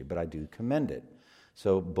ministry, but I do commend it.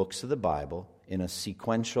 So books of the Bible in a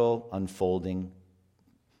sequential unfolding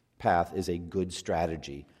path is a good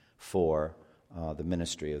strategy for the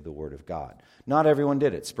ministry of the Word of God. Not everyone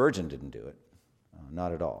did it. Spurgeon didn't do it.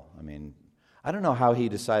 Not at all. I mean, I don't know how he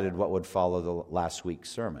decided what would follow the last week's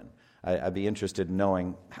sermon. I'd be interested in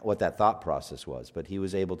knowing what that thought process was, but he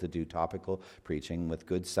was able to do topical preaching with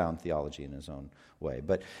good sound theology in his own way.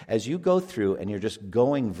 But as you go through and you're just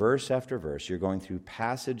going verse after verse, you're going through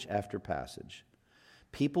passage after passage,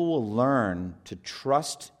 people will learn to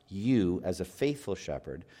trust you as a faithful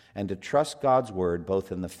shepherd and to trust God's Word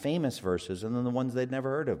both in the famous verses and in the ones they'd never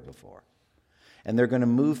heard of before. And they're going to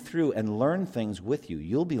move through and learn things with you.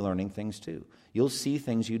 You'll be learning things too. You'll see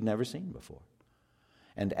things you'd never seen before.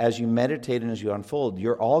 And as you meditate and as you unfold,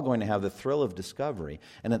 you're all going to have the thrill of discovery.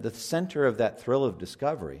 And at the center of that thrill of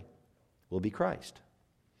discovery will be Christ.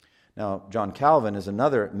 Now, John Calvin is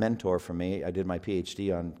another mentor for me. I did my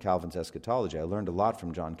PhD on Calvin's eschatology. I learned a lot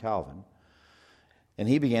from John Calvin. And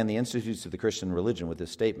he began the Institutes of the Christian Religion with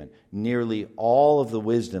this statement: nearly all of the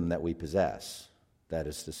wisdom that we possess, that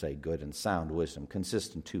is to say, good and sound wisdom,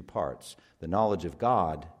 consists in two parts: the knowledge of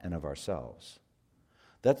God and of ourselves.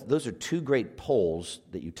 Those are two great poles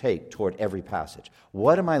that you take toward every passage.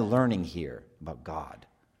 What am I learning here about God?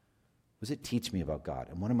 What does it teach me about God?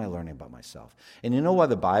 And what am I learning about myself? And you know why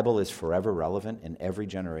the Bible is forever relevant in every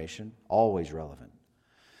generation? Always relevant.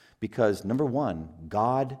 Because, number one,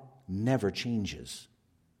 God never changes.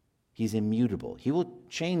 He's immutable. He will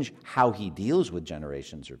change how he deals with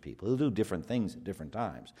generations or people. He'll do different things at different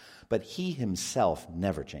times. But he himself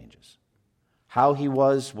never changes. How he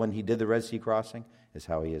was when he did the Red Sea crossing is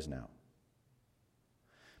how he is now.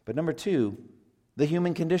 But number two, the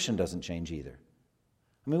human condition doesn't change either.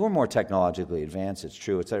 I mean, we're more technologically advanced, it's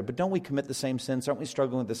true, etc. But don't we commit the same sins? Aren't we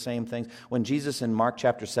struggling with the same things? When Jesus in Mark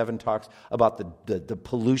chapter 7 talks about the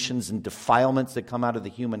pollutions and defilements that come out of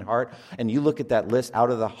the human heart, and you look at that list,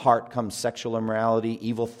 out of the heart comes sexual immorality,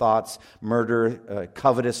 evil thoughts, murder,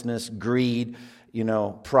 covetousness, greed,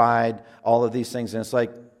 pride, all of these things. And it's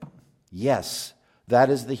like, yes,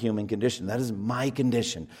 that is the human condition. That is my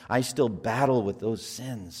condition. I still battle with those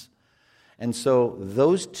sins. And so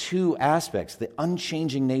those two aspects, the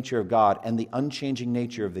unchanging nature of God and the unchanging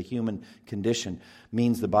nature of the human condition,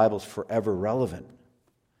 means the Bible's forever relevant.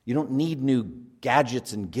 You don't need new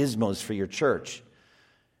gadgets and gizmos for your church.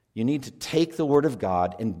 You need to take the Word of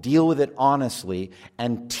God and deal with it honestly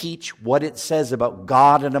and teach what it says about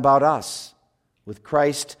God and about us, with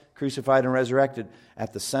Christ crucified and resurrected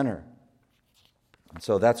at the center. And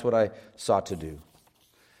so that's what I sought to do.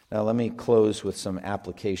 Now let me close with some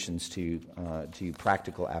applications to you,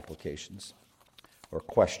 practical applications, or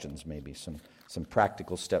questions maybe, some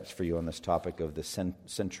practical steps for you on this topic of the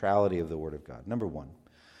centrality of the Word of God. Number one,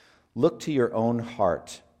 look to your own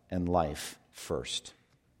heart and life first.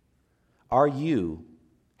 Are you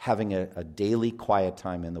having a daily quiet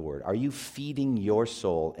time in the Word? Are you feeding your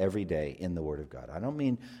soul every day in the Word of God? I don't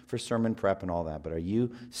mean for sermon prep and all that, but are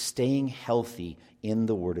you staying healthy in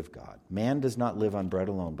the Word of God? Man does not live on bread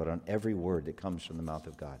alone, but on every word that comes from the mouth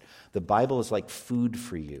of God. The Bible is like food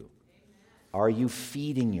for you. Are you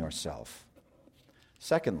feeding yourself?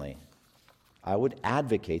 Secondly, I would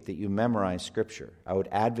advocate that you memorize Scripture. I would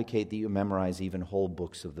advocate that you memorize even whole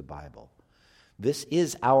books of the Bible. This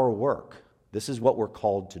is our work. This is what we're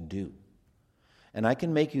called to do. And I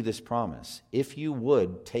can make you this promise. If you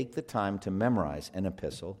would take the time to memorize an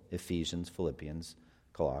epistle, Ephesians, Philippians,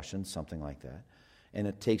 Colossians, something like that, and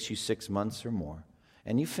it takes you 6 months or more,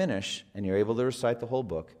 and you finish and you're able to recite the whole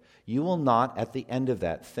book, you will not at the end of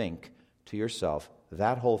that think to yourself,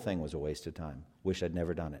 that whole thing was a waste of time. Wish I'd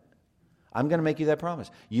never done it. I'm going to make you that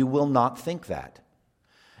promise. You will not think that.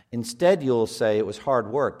 Instead, you'll say, it was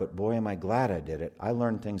hard work, but boy, am I glad I did it. I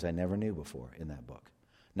learned things I never knew before in that book.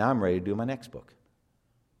 Now I'm ready to do my next book.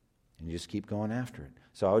 And you just keep going after it.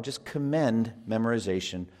 So I would just commend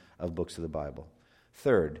memorization of books of the Bible.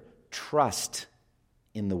 Third, trust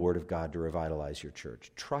in the Word of God to revitalize your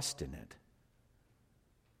church. Trust in it.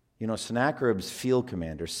 Sennacherib's field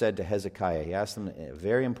commander said to Hezekiah, he asked him a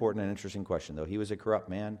very important and interesting question, though he was a corrupt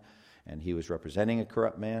man and he was representing a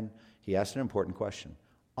corrupt man. He asked an important question.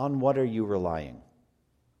 On what are you relying?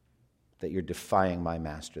 that you're defying my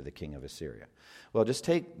master, the king of Assyria. Well, just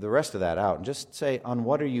take the rest of that out and just say, on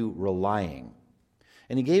what are you relying?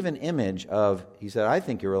 And he gave an image of, he said, I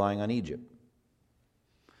think you're relying on Egypt.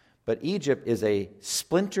 But Egypt is a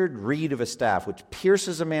splintered reed of a staff which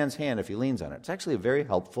pierces a man's hand if he leans on it. It's actually a very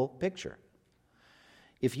helpful picture.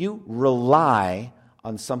 If you rely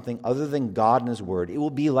on something other than God and His Word, it will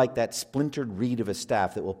be like that splintered reed of a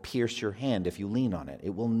staff that will pierce your hand if you lean on it.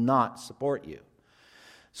 It will not support you.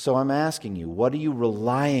 So I'm asking you, what are you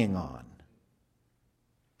relying on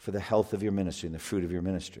for the health of your ministry and the fruit of your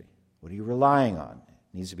ministry? What are you relying on?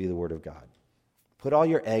 It needs to be the Word of God. Put all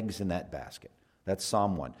your eggs in that basket. That's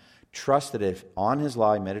Psalm 1. Trust that if on His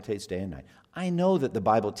law He meditates day and night. I know that the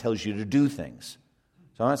Bible tells you to do things.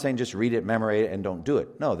 So I'm not saying just read it, memorize it, and don't do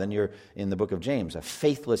it. No, then you're in the book of James, a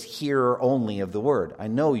faithless hearer only of the Word. I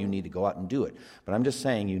know you need to go out and do it. But I'm just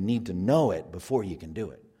saying you need to know it before you can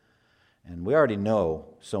do it. And we already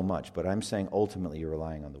know so much, but I'm saying ultimately you're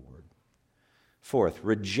relying on the Word. Fourth,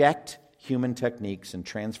 reject human techniques and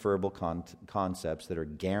transferable concepts that are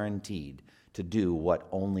guaranteed to do what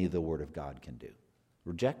only the Word of God can do.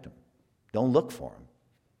 Reject them. Don't look for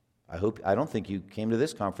them. I don't think you came to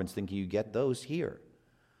this conference thinking you get those here.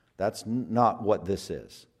 That's not what this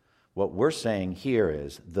is. What we're saying here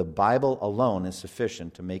is the Bible alone is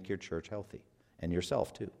sufficient to make your church healthy, and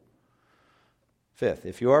yourself too. Fifth,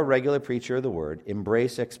 if you are a regular preacher of the Word,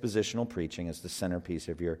 embrace expositional preaching as the centerpiece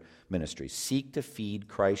of your ministry. Seek to feed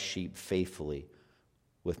Christ's sheep faithfully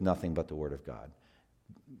with nothing but the Word of God.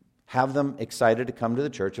 Have them excited to come to the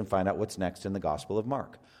church and find out what's next in the Gospel of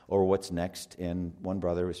Mark, or what's next in, one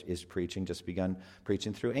brother is preaching, just begun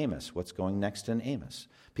preaching through Amos. What's going next in Amos?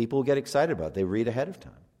 People will get excited about it. They read ahead of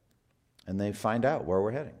time, and they find out where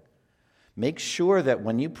we're heading. Make sure that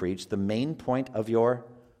when you preach, the main point of your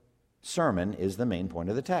sermon is the main point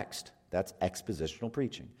of the text. That's expositional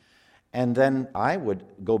preaching. And then I would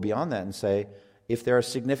go beyond that and say, if there are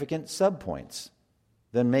significant subpoints,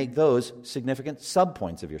 then make those significant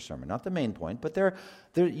subpoints of your sermon. Not the main point, but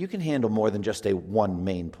you can handle more than just one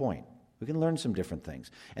main point. We can learn some different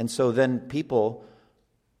things. And so then people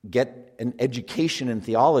get an education in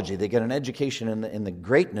theology. They get an education in the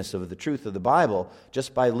greatness of the truth of the Bible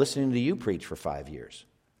just by listening to you preach for 5 years.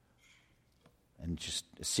 And just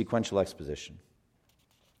sequential exposition.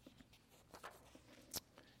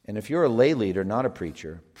 And if you're a lay leader, not a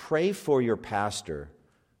preacher, pray for your pastor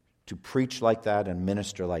to preach like that and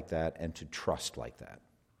minister like that and to trust like that.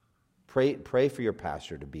 Pray for your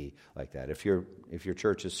pastor to be like that. If your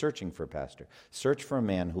church is searching for a pastor, search for a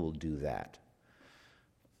man who will do that.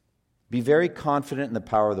 Be very confident in the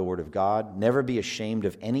power of the Word of God. Never be ashamed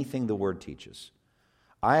of anything the Word teaches.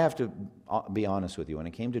 I have to be honest with you. When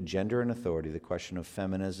it came to gender and authority, the question of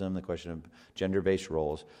feminism, the question of gender-based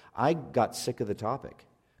roles, I got sick of the topic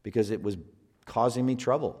because it was causing me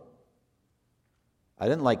trouble. I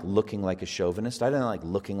didn't like looking like a chauvinist. I didn't like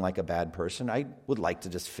looking like a bad person. I would like to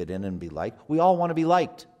just fit in and be liked. We all want to be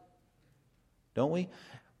liked, don't we?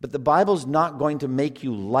 But the Bible's not going to make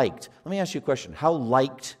you liked. Let me ask you a question. How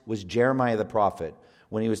liked was Jeremiah the prophet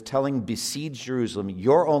when he was telling besieged Jerusalem,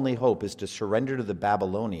 your only hope is to surrender to the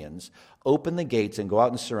Babylonians, open the gates and go out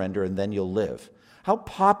and surrender, and then you'll live? How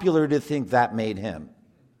popular do you think that made him?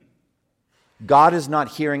 God is not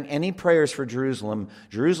hearing any prayers for Jerusalem.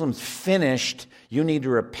 Jerusalem's finished. You need to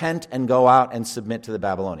repent and go out and submit to the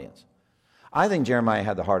Babylonians. I think Jeremiah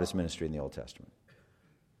had the hardest ministry in the Old Testament.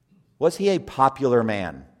 Was he a popular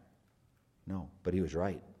man? No, but he was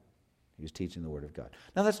right. He was teaching the Word of God.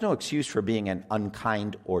 Now, that's no excuse for being an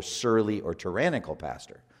unkind or surly or tyrannical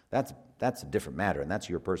pastor. That's a different matter, and that's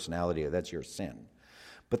your personality or that's your sin.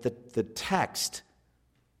 But the text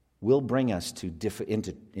will bring us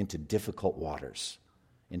into difficult waters,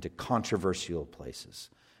 into controversial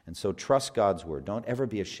places. And so trust God's Word. Don't ever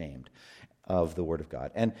be ashamed of the Word of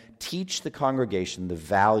God. And teach the congregation the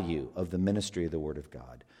value of the ministry of the Word of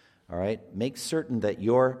God. All right? Make certain that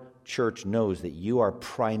your church knows that you are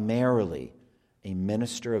primarily a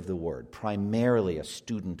minister of the Word, primarily a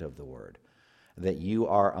student of the Word, that you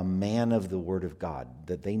are a man of the Word of God,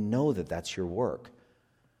 that they know that that's your work.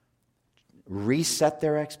 Reset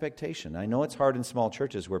their expectation. I know it's hard in small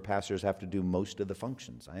churches where pastors have to do most of the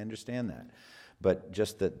functions. I understand that. But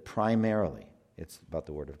just that primarily it's about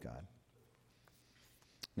the Word of God.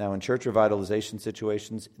 Now, in church revitalization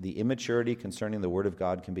situations, the immaturity concerning the Word of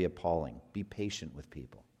God can be appalling. Be patient with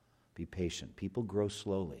people. Be patient. People grow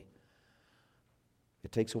slowly.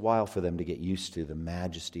 It takes a while for them to get used to the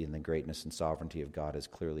majesty and the greatness and sovereignty of God as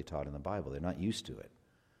clearly taught in the Bible. They're not used to it.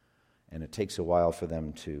 And it takes a while for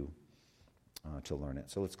them to learn it.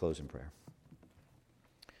 So let's close in prayer.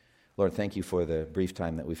 Lord, thank you for the brief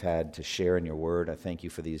time that we've had to share in your word. I thank you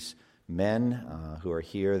for these men who are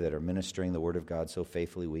here that are ministering the word of God so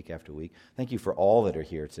faithfully week after week. Thank you for all that are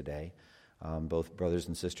here today, both brothers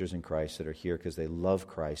and sisters in Christ that are here because they love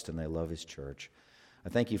Christ and they love his church. I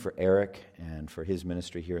thank you for Eric and for his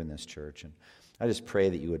ministry here in this church. And I just pray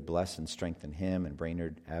that you would bless and strengthen him and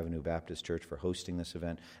Brainerd Avenue Baptist Church for hosting this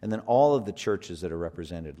event. And then all of the churches that are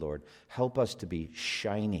represented, Lord, help us to be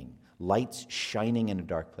shining, lights shining in a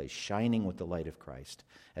dark place, shining with the light of Christ,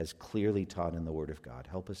 as clearly taught in the Word of God.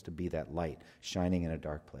 Help us to be that light shining in a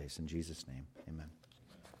dark place. In Jesus' name, amen.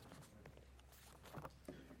 You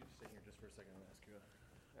can stay here just for a second and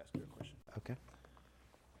ask you a question. Okay.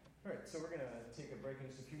 All right, so we're going to take a break in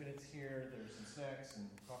just a few minutes here. There's some snacks and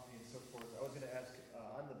coffee and so forth. I was going to ask,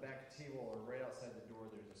 on the back table or right outside the door,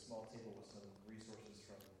 there's a small table with some resources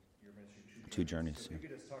from your ministry, Two Journeys. So if you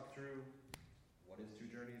could just talk through what is Two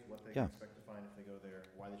Journeys, what they Yeah. can expect to find if they go there,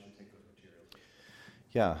 why they should take those materials.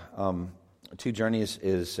 Yeah, Two Journeys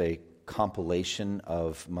is a compilation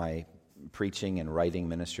of my preaching and writing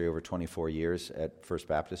ministry over 24 years at First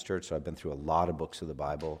Baptist Church. So I've been through a lot of books of the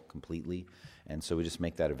Bible completely. And so we just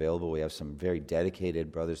make that available. We have some very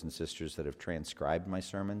dedicated brothers and sisters that have transcribed my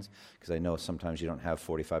sermons, because I know sometimes you don't have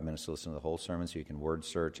 45 minutes to listen to the whole sermon, so you can word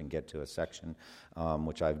search and get to a section,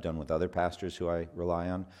 which I've done with other pastors who I rely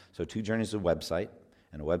on. So Two Journeys is a website,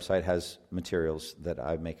 and a website has materials that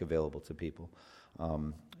I make available to people.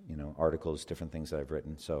 Articles, different things that I've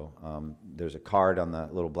written. So there's a card on the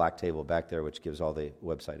little black table back there which gives all the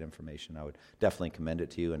website information. I would definitely commend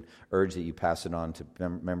it to you and urge that you pass it on to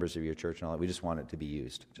members of your church and all that. We just want it to be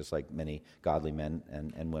used, just like many godly men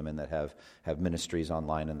and women that have ministries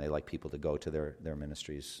online and they like people to go to their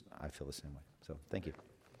ministries. I feel the same way. So thank you.